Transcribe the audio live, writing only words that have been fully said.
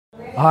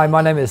Hi,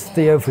 my name is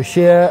Theo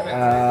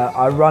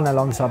I run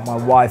alongside my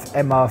wife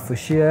Emma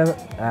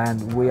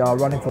and we are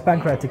running for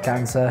pancreatic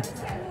cancer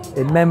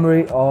in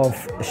memory of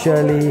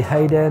Shirley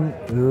Hayden,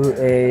 who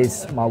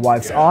is my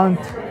wife's aunt,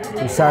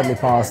 who sadly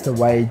passed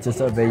away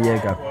just over a year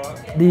ago.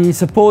 The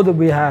support that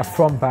we have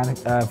from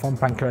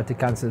pancreatic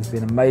cancer has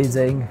been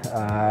amazing.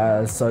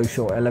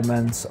 Social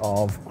elements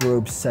of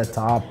groups set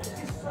up,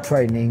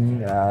 training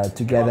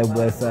together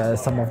with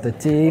some of the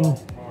team.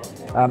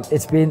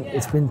 It's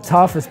been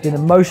tough. It's been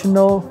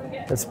emotional,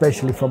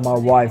 especially from my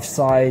wife's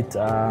side.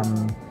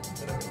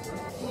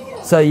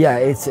 So yeah,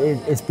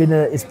 it's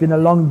been a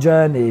long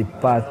journey,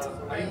 but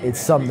it's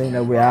something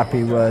that we're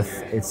happy with.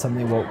 It's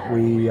something what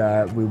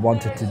we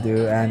wanted to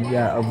do, and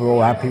yeah,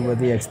 overall happy with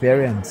the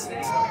experience.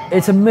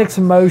 It's a mixed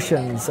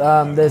emotions.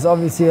 There's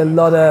obviously a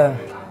lot of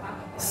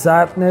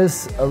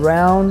sadness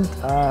around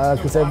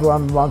because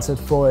everyone wants it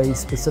for a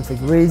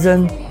specific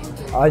reason.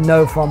 I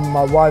know from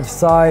my wife's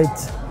side,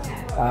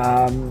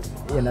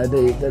 you know,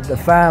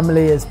 the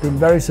family has been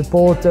very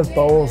supportive,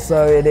 but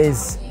also it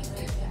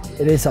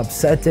is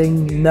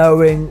upsetting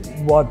knowing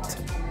what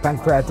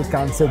pancreatic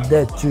cancer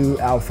did to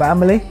our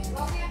family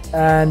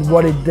and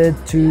what it did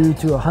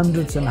to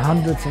hundreds and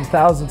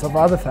thousands of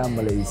other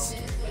families.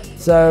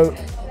 So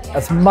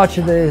as much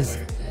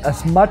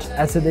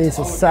as it is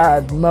a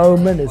sad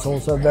moment, it's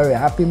also a very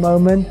happy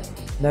moment,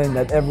 knowing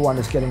that everyone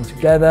is getting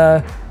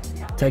together,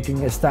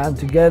 taking a stand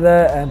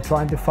together and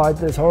trying to fight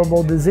this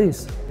horrible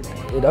disease.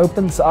 It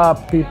opens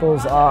up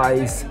people's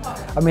eyes.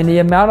 I mean, the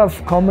amount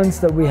of comments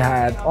that we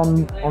had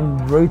on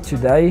route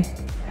today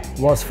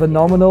was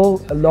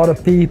phenomenal. A lot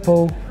of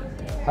people,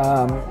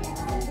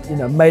 you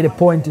know, made a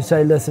point to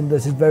say, listen,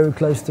 this is very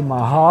close to my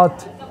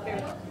heart.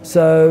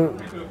 So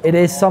it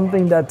is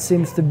something that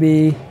seems to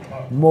be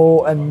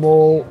more and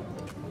more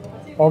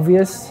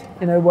obvious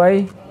in a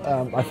way.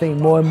 I think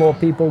more and more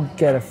people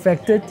get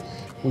affected,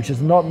 which is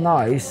not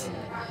nice.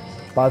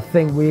 But I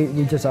think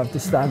we just have to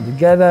stand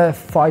together,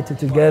 fight it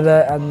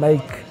together, and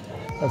make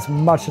as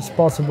much as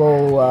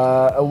possible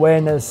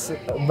awareness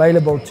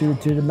available to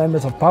the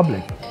members of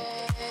public.